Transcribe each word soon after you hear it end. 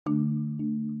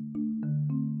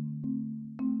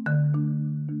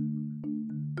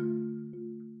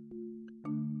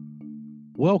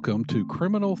Welcome to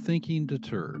Criminal Thinking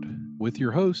Deterred with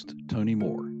your host, Tony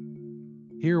Moore.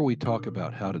 Here we talk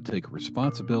about how to take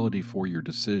responsibility for your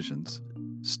decisions,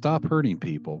 stop hurting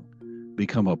people,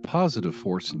 become a positive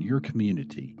force in your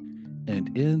community,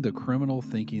 and end the criminal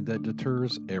thinking that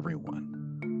deters everyone.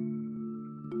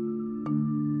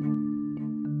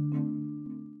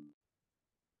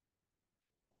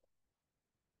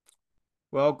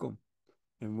 Welcome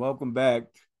and welcome back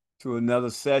to another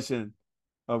session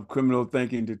of Criminal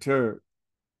Thinking Deterred.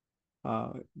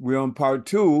 We're on part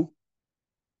two,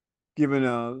 giving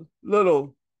a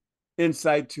little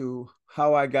insight to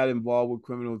how I got involved with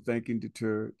Criminal Thinking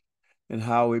Deterred and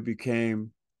how it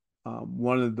became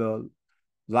one of the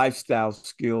lifestyle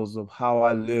skills of how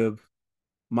I live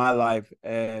my life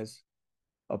as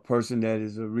a person that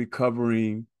is a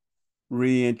recovering,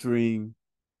 re-entering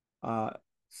uh,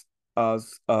 uh,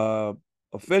 uh,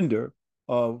 offender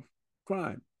of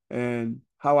crime, and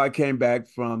how I came back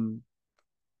from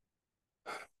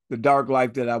the dark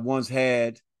life that I once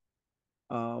had,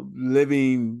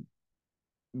 living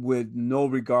with no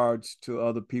regards to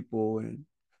other people and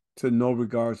to no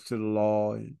regards to the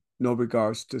law and no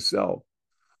regards to self.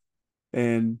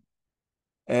 And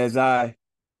as I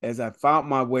found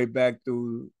my way back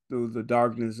through the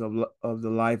darkness of the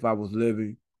life I was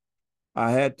living,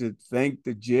 I had to thank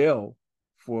the jail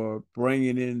for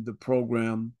bringing in the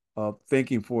program of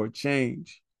Thinking for a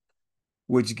Change,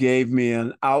 which gave me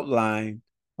an outline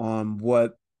on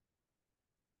what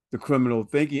the criminal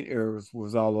thinking errors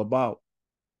was all about.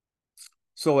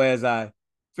 So as I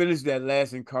finished that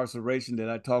last incarceration that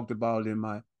I talked about in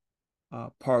my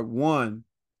part one,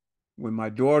 when my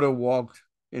daughter walked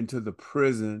into the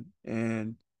prison,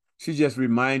 and she just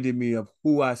reminded me of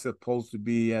who I supposed to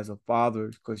be as a father,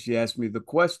 because she asked me the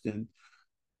question,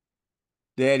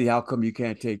 Daddy, how come you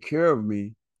can't take care of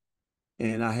me?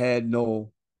 And I had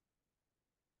no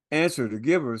answer to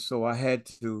give her. So I had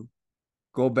to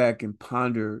go back and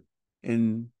ponder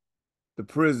in the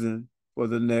prison for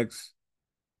the next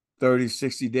 30,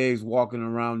 60 days, walking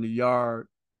around the yard,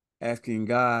 asking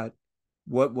God,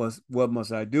 what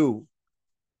must I do?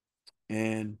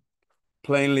 And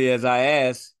plainly as I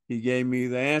asked, he gave me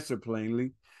the answer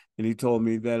plainly. And he told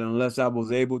me that unless I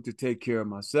was able to take care of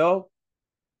myself,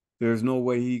 there's no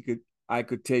way I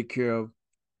could take care of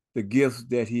the gifts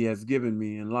that he has given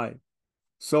me in life.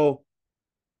 So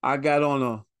I got on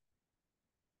a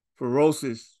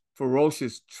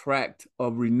ferocious tract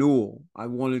of renewal. I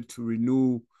wanted to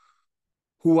renew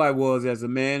who I was as a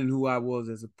man and who I was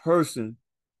as a person,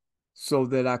 so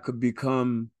that I could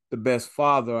become the best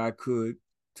father I could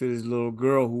to this little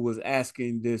girl who was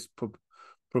asking this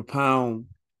propound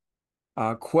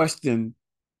question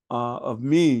of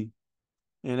me,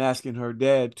 and asking her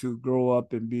dad to grow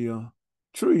up and be a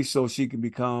tree so she can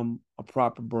become a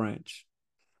proper branch.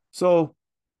 So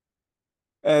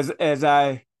as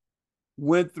I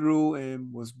went through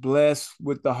and was blessed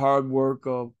with the hard work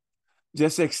of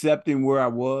just accepting where I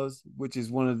was, which is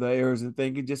one of the errors in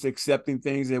thinking, just accepting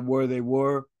things that where they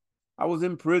were. I was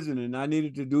in prison and I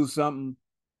needed to do something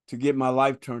to get my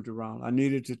life turned around. I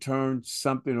needed to turn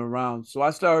something around. So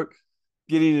I started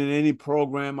getting in any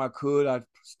program I could. I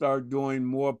started doing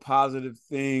more positive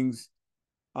things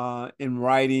in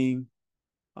writing,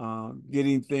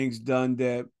 getting things done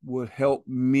that would help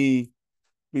me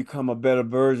become a better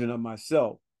version of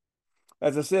myself.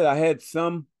 As I said, I had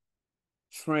some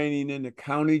training in the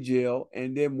county jail.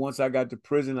 And then once I got to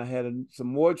prison, I had some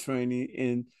more training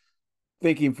in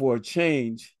Thinking for a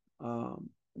Change,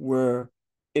 where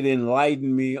it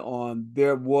enlightened me on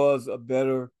there was a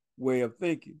better way of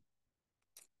thinking.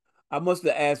 I must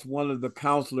have asked one of the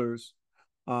counselors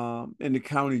in the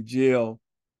county jail,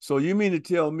 so you mean to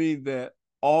tell me that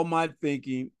all my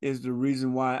thinking is the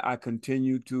reason why I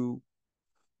continue to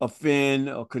offend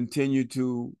or continue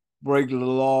to break the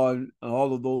law and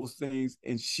all of those things?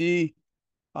 And she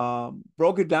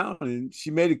broke it down and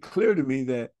she made it clear to me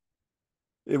that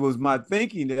it was my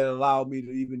thinking that allowed me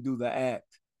to even do the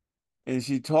act. And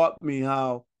she taught me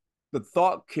how the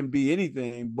thought can be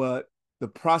anything, but the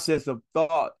process of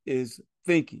thought is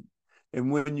thinking.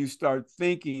 And when you start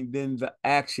thinking, then the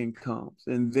action comes.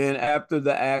 And then after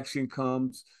the action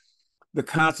comes, the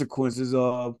consequences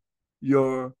of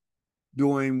your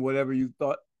doing whatever you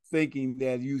thought thinking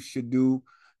that you should do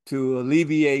to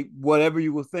alleviate whatever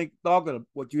you were talking of,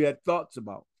 what you had thoughts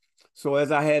about. So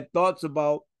as I had thoughts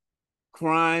about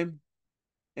crime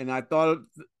and I thought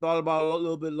about it a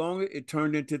little bit longer, it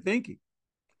turned into thinking.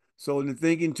 So the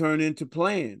thinking turned into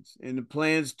plans, and the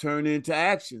plans turned into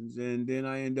actions, and then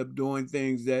I end up doing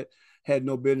things that had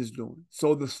no business doing.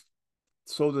 So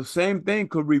the same thing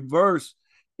could reverse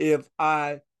if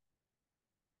I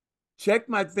checked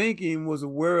my thinking, was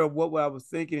aware of what I was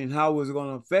thinking and how it was going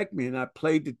to affect me, and I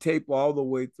played the tape all the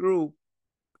way through.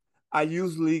 I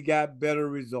usually got better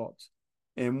results.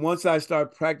 And once I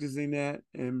start practicing that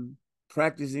and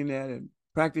practicing that and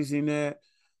practicing that,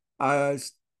 I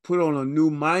put on a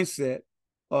new mindset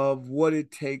of what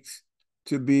it takes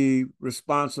to be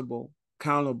responsible,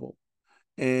 accountable,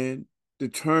 and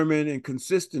determined and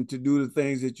consistent to do the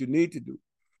things that you need to do.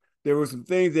 There were some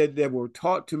things that were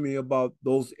taught to me about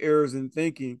those errors in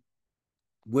thinking,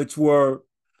 which were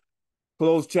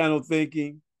closed channel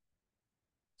thinking,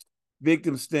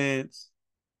 victim stance,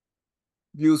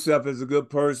 view self as a good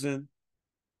person,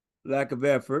 lack of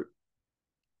effort,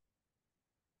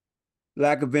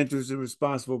 lack of interest in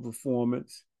responsible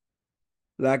performance,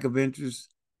 lack of interest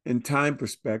in time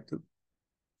perspective,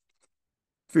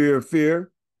 fear of fear,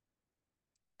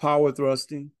 power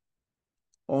thrusting,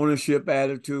 ownership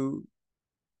attitude,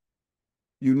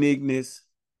 uniqueness,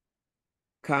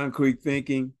 concrete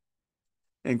thinking,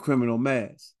 and criminal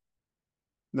mass.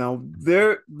 Now,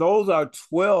 those are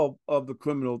 12 of the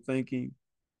criminal thinking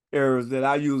errors that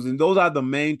I use, and those are the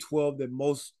main 12 that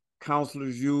most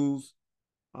counselors use.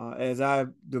 As I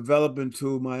developed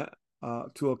into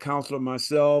to a counselor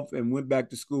myself and went back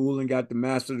to school and got the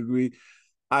master's degree,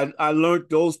 I learned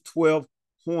those 12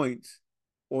 points,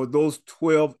 or those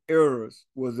 12 errors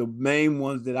was the main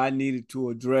ones that I needed to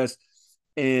address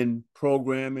in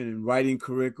programming and writing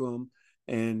curriculum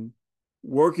and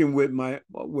working with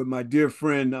my dear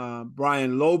friend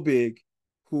Brian Lobig,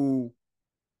 who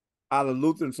out of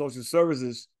Lutheran Social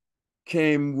Services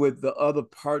came with the other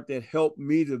part that helped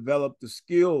me develop the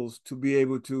skills to be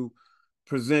able to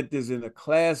present this in a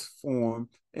class form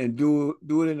and do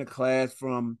it in a class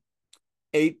from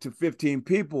 8 to 15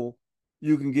 people.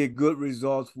 You can get good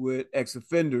results with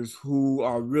ex-offenders who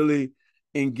are really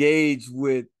engaged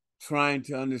with trying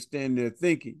to understand their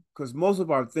thinking, because most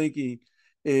of our thinking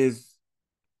is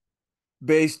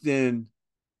based in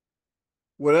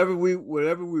whatever we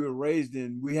were raised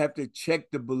in. We have to check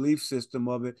the belief system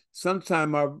of it.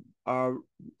 Sometimes our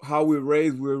how we're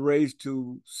raised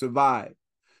to survive.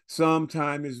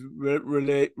 Sometimes is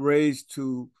raised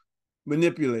to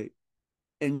manipulate.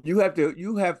 And you have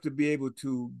to be able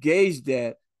to gauge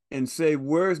that and say,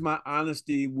 where's my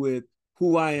honesty with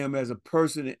who I am as a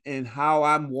person and how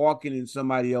I'm walking in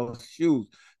somebody else's shoes.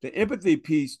 The empathy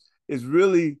piece is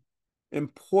really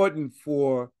important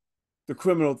for the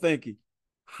criminal thinking.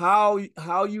 How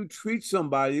you treat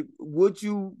somebody, would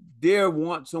you dare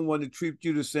want someone to treat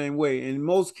you the same way? In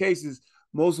most cases,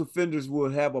 most offenders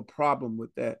will have a problem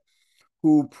with that,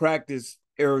 who practice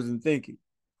errors in thinking.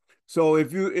 So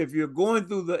if you're going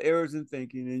through the errors in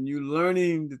thinking and you're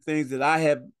learning the things that I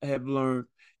have learned,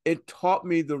 it taught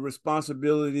me the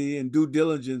responsibility and due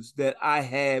diligence that I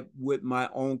had with my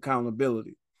own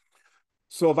accountability.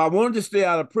 So if I wanted to stay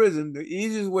out of prison, the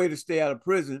easiest way to stay out of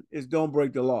prison is don't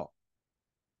break the law.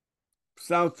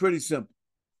 Sounds pretty simple.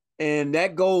 And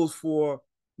that goes for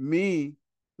me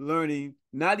learning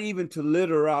not even to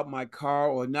litter out my car,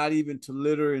 or not even to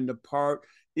litter in the park.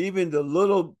 Even the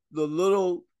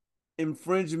little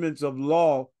infringements of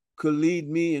law could lead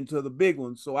me into the big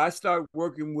ones. So I start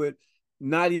working with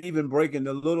not even breaking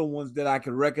the little ones that I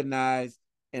could recognize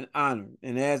and honor.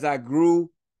 And as I grew,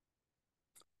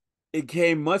 it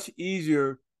became much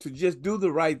easier to just do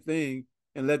the right thing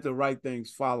and let the right things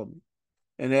follow me.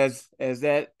 And as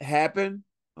that happened,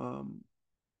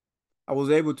 I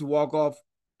was able to walk off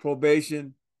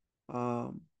probation,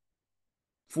 4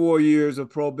 years of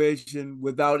probation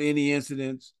without any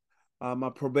incidents.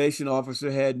 My probation officer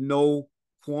had no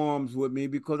qualms with me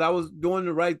because I was doing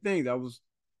the right things. I was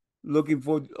looking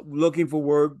for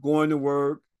work, going to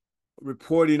work,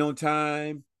 reporting on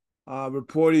time,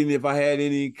 reporting if I had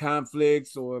any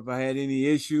conflicts or if I had any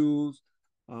issues.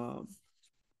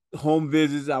 Home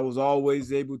visits, I was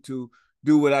always able to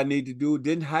do what I need to do.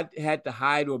 Didn't had to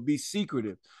hide or be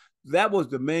secretive. That was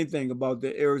the main thing about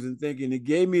the errors in thinking. It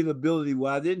gave me the ability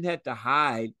where I didn't have to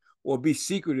hide or be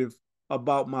secretive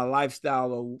about my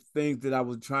lifestyle or things that I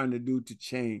was trying to do to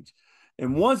change.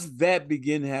 And once that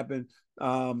began to happen,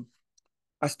 I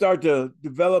started to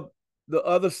develop the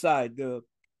other side.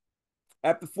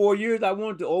 After 4 years, I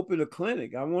wanted to open a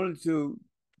clinic. I wanted to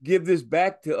give this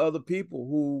back to other people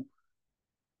who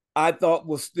I thought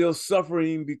was still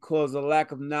suffering because of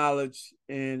lack of knowledge.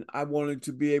 And I wanted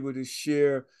to be able to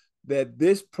share that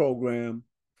this program,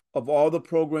 of all the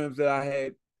programs that I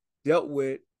had dealt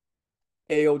with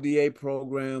AODA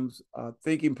programs,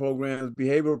 thinking programs,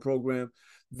 behavioral programs.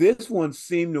 This one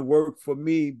seemed to work for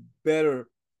me better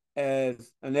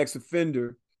as an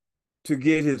ex-offender to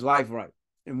get his life right.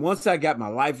 And once I got my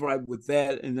life right with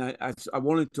that, and I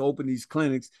wanted to open these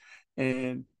clinics,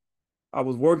 and I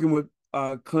was working with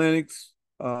clinics.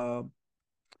 The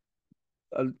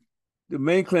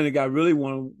main clinic I really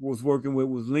was working with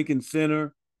was Lincoln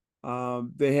Center.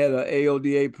 They had an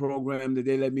AODA program that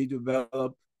they let me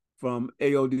develop from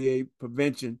AODA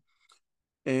prevention,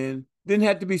 and didn't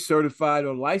have to be certified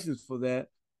or licensed for that.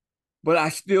 But I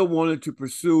still wanted to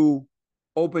pursue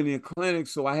opening a clinic,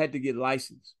 so I had to get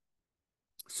licensed.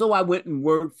 So I went and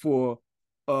worked for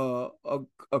a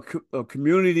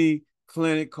community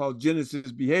clinic called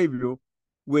Genesis Behavioral,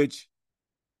 which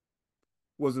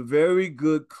was a very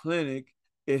good clinic.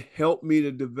 It helped me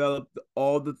to develop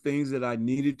all the things that I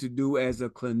needed to do as a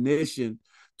clinician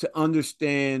to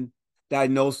understand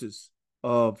diagnosis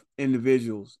of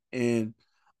individuals. And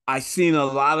I seen a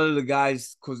lot of the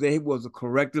guys, because they was a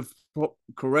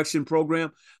correction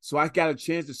program. So I got a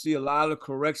chance to see a lot of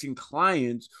correction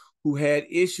clients who had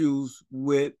issues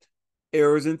with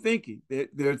errors in thinking.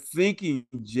 Their thinking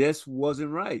just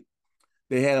wasn't right.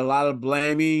 They had a lot of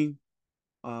blaming,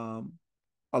 a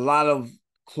lot of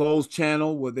closed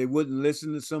channel where they wouldn't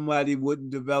listen to somebody, wouldn't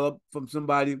develop from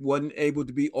somebody, wasn't able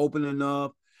to be open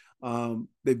enough.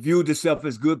 They viewed themselves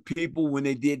as good people when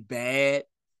they did bad.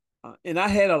 And I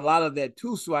had a lot of that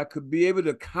too, so I could be able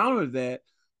to counter that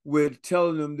with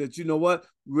telling them that, you know what,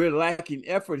 we're lacking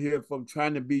effort here from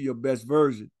trying to be your best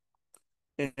version.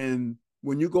 And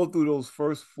when you go through those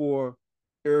first 4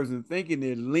 errors in thinking,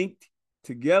 they're linked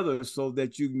together so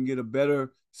that you can get a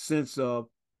better sense of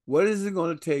what is it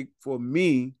going to take for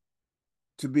me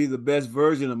to be the best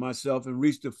version of myself and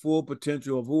reach the full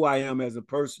potential of who I am as a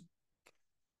person.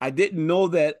 I didn't know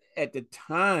that at the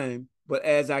time, but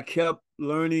as I kept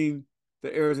learning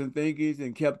the errors in thinking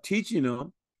and kept teaching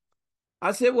them,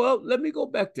 I said, well, let me go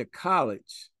back to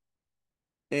college.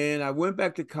 And I went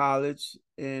back to college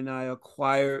and I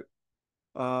acquired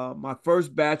my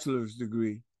first bachelor's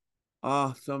degree.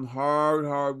 Some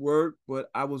hard work, but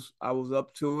I was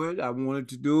up to it. I wanted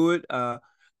to do it.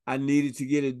 I needed to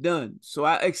get it done. So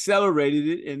I accelerated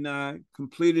it and I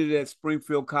completed it at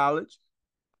Springfield College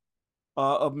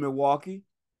of Milwaukee.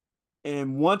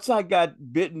 And once I got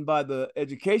bitten by the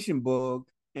education bug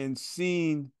and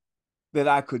seen that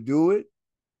I could do it,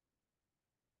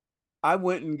 I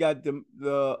went and got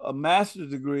a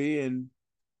master's degree in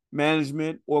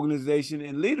management, organization,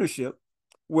 and leadership,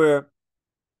 where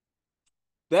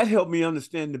that helped me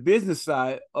understand the business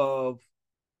side of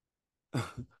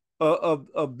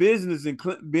business and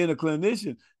being a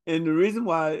clinician. And the reason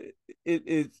why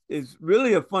it's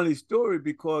really a funny story,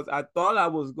 because I thought I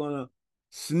was gonna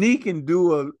sneak and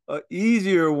do a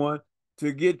easier one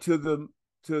to get to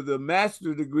the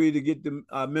master's degree to get the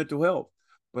mental health,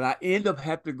 but I end up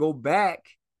have to go back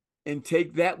and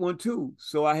take that one too.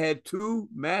 So I had 2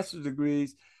 master's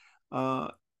degrees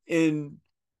in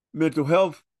mental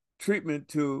health treatment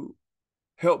to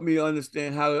help me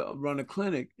understand how to run a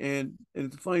clinic. And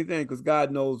it's a funny thing because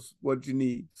God knows what you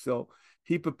need. So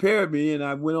he prepared me and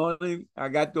I went on and I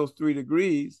got those 3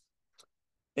 degrees,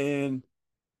 and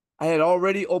I had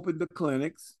already opened the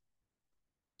clinics.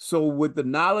 So with the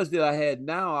knowledge that I had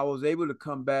now, I was able to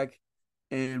come back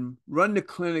and run the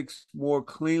clinics more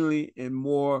cleanly and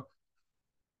more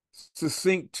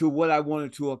succinct to what I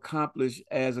wanted to accomplish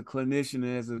as a clinician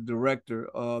and as a director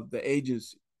of the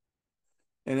agency.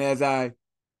 And as I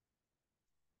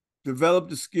developed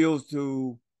the skills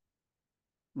to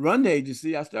run the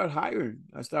agency, I started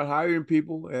hiring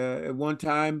people. At one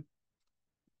time,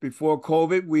 before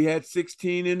COVID, we had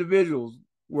 16 individuals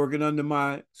working under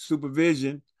my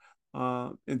supervision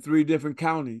in 3 different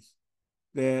counties.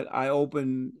 That I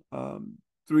opened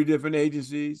 3 different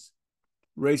agencies,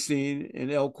 Racine and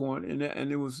Elkhorn,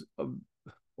 and it was a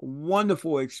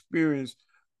wonderful experience.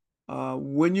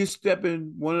 When you step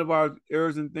in, one of our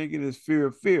errors in thinking is fear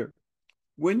of fear.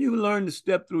 When you learn to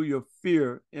step through your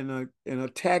fear and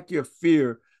attack your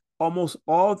fear, almost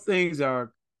all things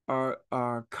are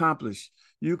accomplished.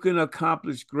 You can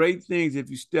accomplish great things if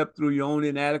you step through your own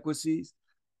inadequacies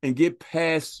and get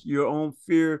past your own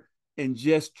fear and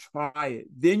just try it.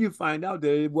 Then you find out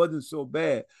that it wasn't so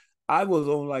bad. I was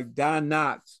on like Don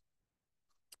Knotts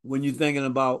when you're thinking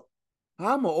about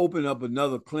how I'm gonna open up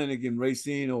another clinic in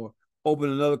Racine or open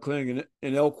another clinic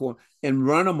in Elkhorn and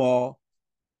run them all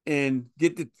and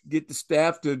get the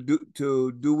staff to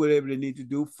do whatever they need to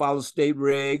do, follow state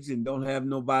regs and don't have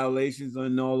no violations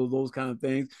and all of those kind of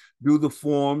things, do the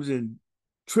forms and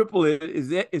triple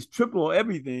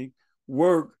everything,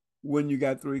 work when you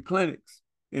got 3 clinics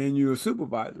and you're a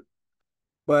supervisor.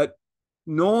 But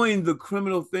knowing the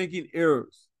criminal thinking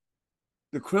errors,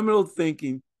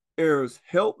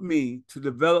 helped me to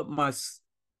develop my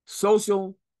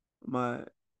social, my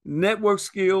network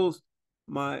skills,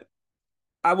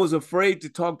 I was afraid to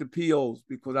talk to POs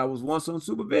because I was once on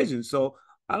supervision. So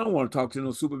I don't want to talk to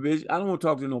no supervision. I don't want to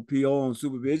talk to no PO on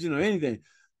supervision or anything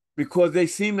because they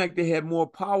seemed like they had more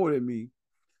power than me.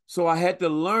 So I had to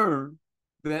learn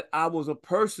that I was a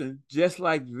person just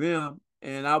like them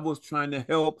and I was trying to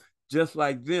help just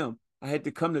like them. I had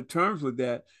to come to terms with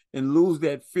that and lose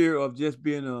that fear of just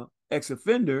being an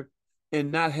ex-offender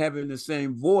and not having the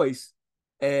same voice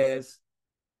as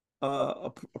a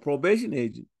probation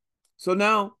agent. So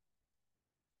now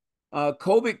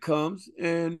COVID comes,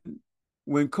 and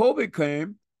when COVID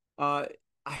came, I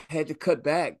had to cut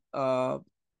back. The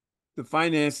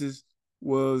finances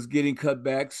was getting cut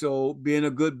back. So being a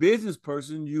good business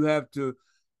person, you have to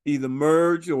either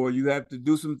merge or you have to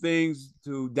do some things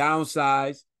to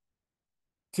downsize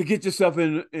to get yourself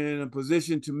in a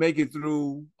position to make it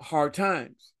through hard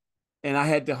times. And I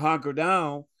had to hunker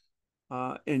down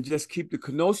and just keep the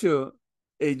Kenosha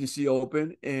agency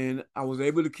open. And I was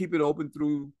able to keep it open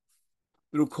through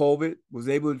COVID, was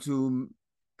able to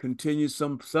continue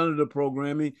some of the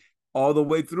programming all the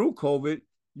way through COVID,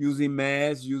 using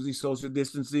masks, using social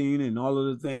distancing, and all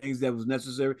of the things that was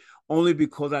necessary, only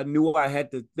because I knew I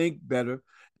had to think better.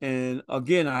 And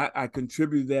again, I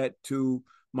contribute that to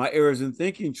my errors in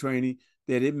thinking training,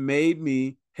 that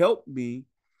it helped me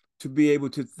to be able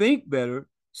to think better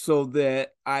so that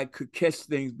I could catch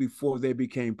things before they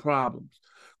became problems.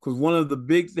 Because one of the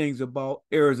big things about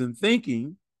errors in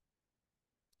thinking,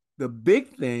 the big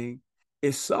thing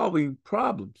is solving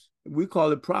problems. We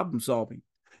call it problem solving.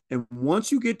 And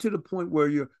once you get to the point where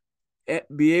you're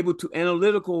be able to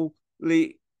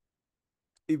analytically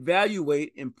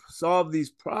evaluate and solve these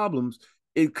problems,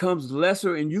 it comes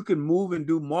lesser and you can move and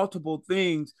do multiple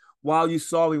things while you're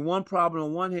solving one problem.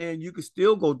 On one hand, you can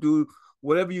still go do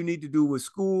whatever you need to do with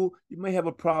school. You may have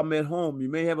a problem at home. You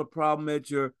may have a problem at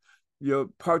your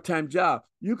part-time job.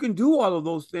 You can do all of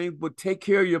those things, but take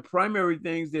care of your primary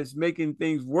things that's making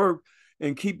things work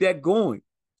and keep that going.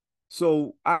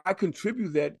 So I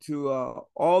contribute that to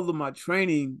all of my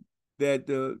training that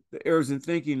the errors in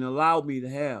thinking allowed me to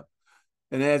have.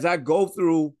 And as I go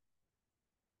through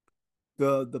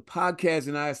the podcast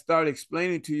and I start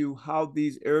explaining to you how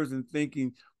these errors in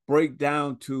thinking break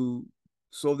down to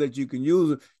so that you can use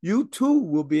them, you too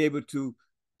will be able to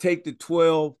take the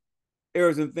 12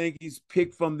 errors in thinking,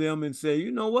 pick from them and say,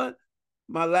 you know what?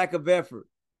 My lack of effort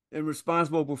and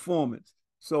responsible performance.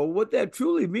 So what that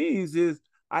truly means is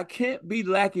I can't be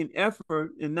lacking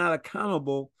effort and not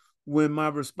accountable when my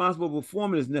responsible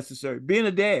performance is necessary. Being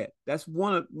a dad, that's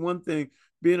one thing.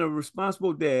 Being a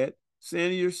responsible dad,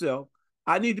 saying to yourself,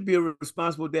 I need to be a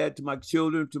responsible dad to my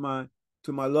children, to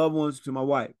my loved ones, to my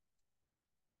wife.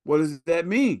 What does that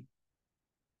mean?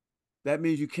 That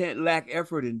means you can't lack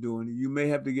effort in doing it. You may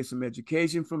have to get some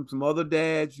education from some other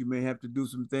dads. You may have to do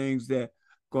some things that are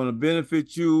going to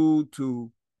benefit you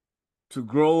to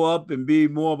grow up and be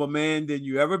more of a man than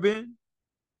you ever been.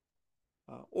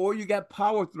 Or you got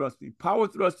power thrusting. Power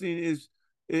thrusting is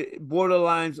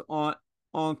borderlines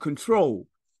on control.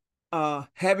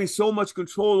 Having so much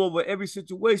control over every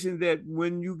situation that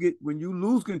when you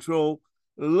lose control,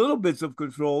 little bits of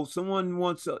control, someone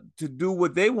wants to do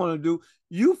what they want to do,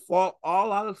 you fall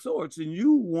all out of sorts and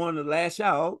you want to lash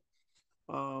out.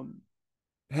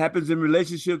 Happens in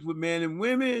relationships with men and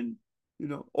women,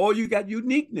 or you got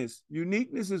uniqueness.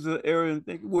 Uniqueness is an area in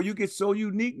thinking where you get so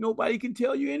unique, nobody can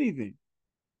tell you anything.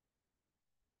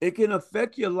 It can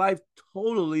affect your life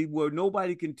totally where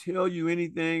nobody can tell you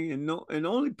anything, and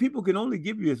only people can only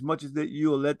give you as much as that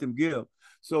you'll let them give.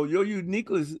 So your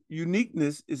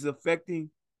uniqueness is affecting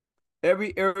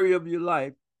every area of your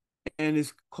life, and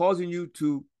it's causing you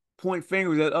to point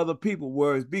fingers at other people,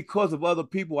 whereas because of other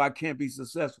people, I can't be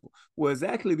successful. Whereas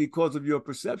actually because of your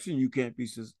perception, you can't be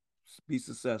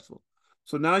successful.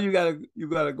 So now you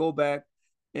gotta go back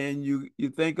and you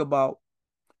think about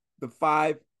the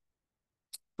five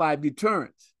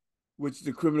deterrents, which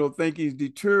the criminal thinking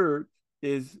deterred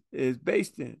is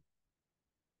based in.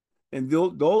 And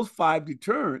those 5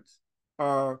 deterrents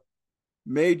are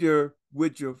major,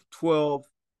 which of 12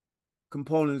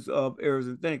 components of errors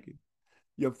in thinking.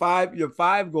 Your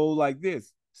five go like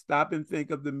this: stop and think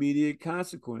of the immediate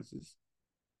consequences.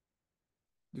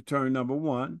 Deterrent number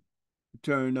 1.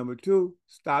 Deterrent number 2,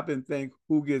 stop and think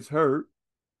who gets hurt.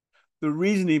 The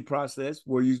reasoning process,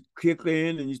 where you kick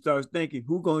in and you start thinking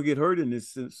who's going to get hurt in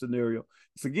this scenario.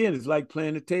 It's like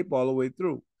playing the tape all the way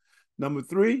through. Number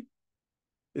 3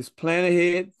 is plan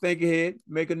ahead, think ahead,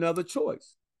 make another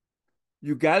choice.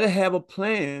 You got to have a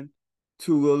plan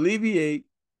to alleviate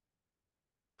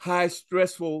high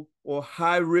stressful or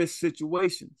high risk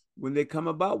situations when they come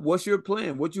about. What's your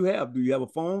plan? What you have? Do you have a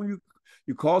phone?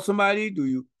 You call somebody?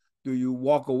 Do you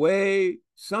walk away?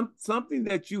 Something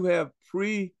that you have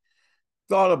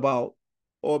thought about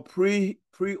or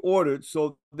pre-ordered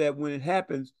so that when it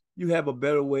happens, you have a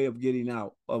better way of getting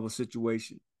out of a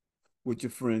situation with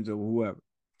your friends or whoever.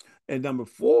 And number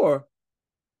 4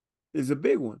 is a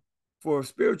big one for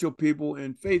spiritual people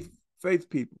and faith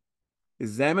people.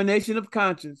 Examination of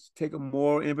conscience, take a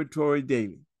moral inventory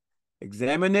daily.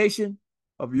 Examination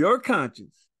of your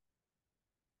conscience,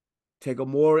 take a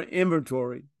moral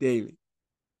inventory daily.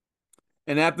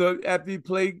 And after you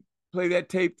play that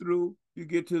tape through, you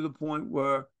get to the point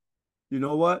where, you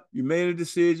know what? You made a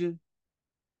decision,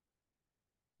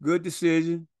 good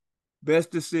decision,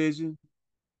 best decision,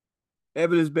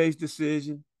 evidence-based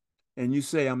decision, and you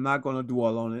say, I'm not going to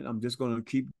dwell on it. I'm just going to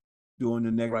keep doing the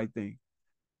next right thing.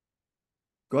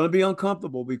 Going to be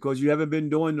uncomfortable because you haven't been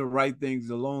doing the right things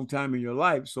a long time in your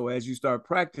life. So as you start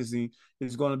practicing,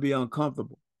 it's going to be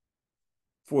uncomfortable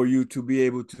for you to be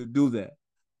able to do that.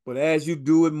 But as you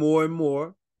do it more and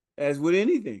more, as with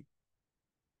anything,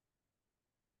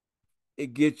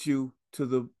 it gets you to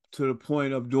the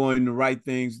point of doing the right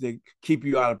things that keep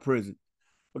you out of prison.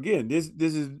 Again, this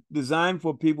is designed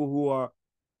for people who are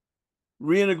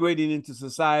reintegrating into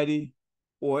society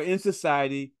or in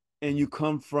society, and you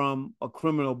come from a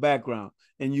criminal background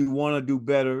and you want to do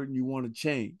better and you want to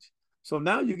change. So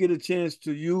now you get a chance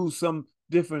to use some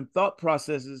different thought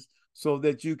processes so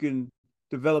that you can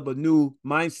develop a new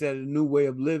mindset, a new way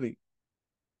of living.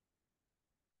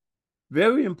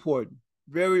 Very important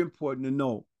to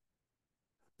know.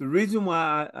 The reason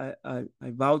why I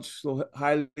vouch so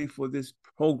highly for this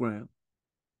program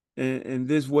and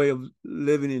this way of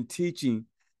living and teaching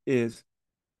is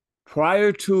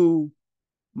prior to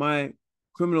my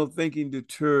Criminal Thinking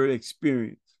Deterred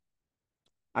experience,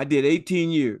 I did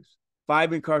 18 years,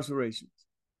 5 incarcerations.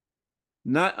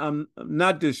 I'm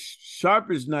not the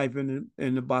sharpest knife in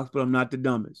the box, but I'm not the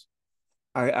dumbest.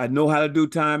 I know how to do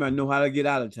time. I know how to get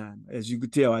out of time. As you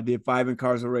could tell, I did 5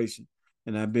 incarceration,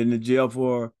 and I've been in jail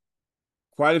for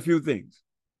quite a few things.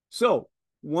 So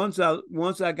once I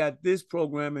got this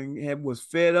program and was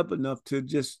fed up enough to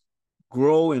just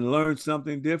grow and learn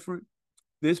something different,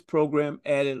 this program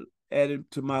added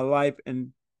to my life.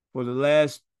 And for the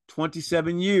last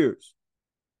 27 years,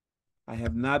 I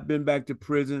have not been back to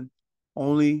prison,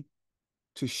 only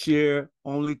to share,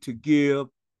 only to give,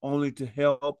 only to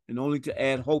help, and only to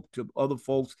add hope to other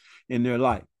folks in their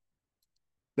life.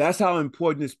 That's how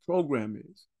important this program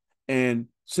is. And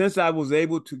since I was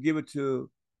able to give it to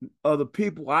other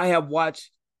people, I have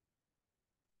watched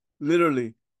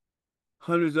literally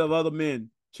hundreds of other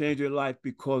men change their life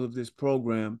because of this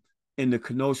program in the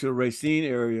Kenosha Racine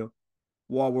area,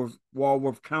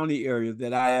 Walworth County area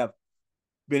that I have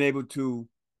been able to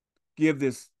give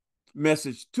this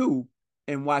message to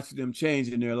and watch them change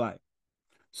in their life.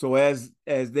 So as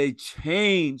they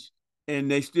change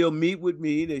and they still meet with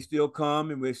me, they still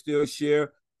come and we still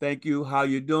share, thank you, how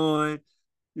you doing?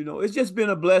 You know, it's just been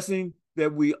a blessing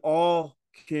that we all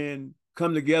can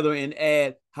come together and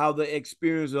add how the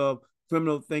experience of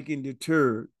Criminal Thinking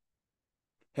Deterred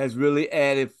has really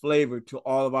added flavor to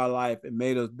all of our life and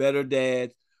made us better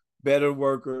dads, better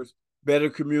workers, better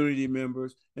community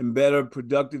members, and better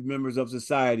productive members of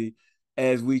society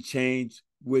as we change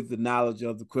with the knowledge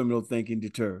of the Criminal Thinking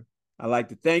Deterred. I'd like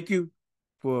to thank you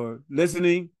for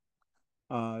listening.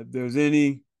 If there's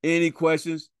any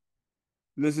questions,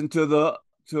 listen to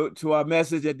our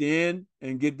message at the end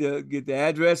and get the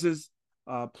addresses.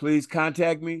 Please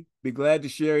contact me. Be glad to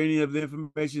share any of the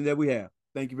information that we have.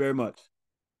 Thank you very much.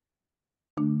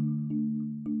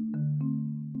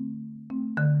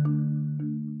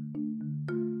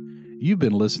 You've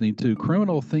been listening to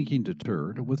Criminal Thinking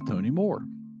Deterred with Tony Moore.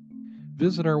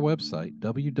 Visit our website,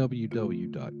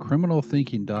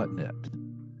 www.criminalthinking.net.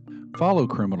 Follow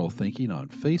Criminal Thinking on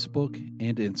Facebook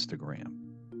and Instagram.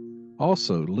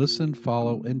 Also, listen,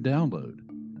 follow, and download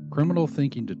Criminal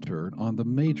Thinking Deterred on the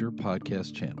major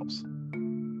podcast channels.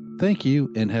 Thank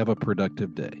you and have a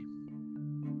productive day.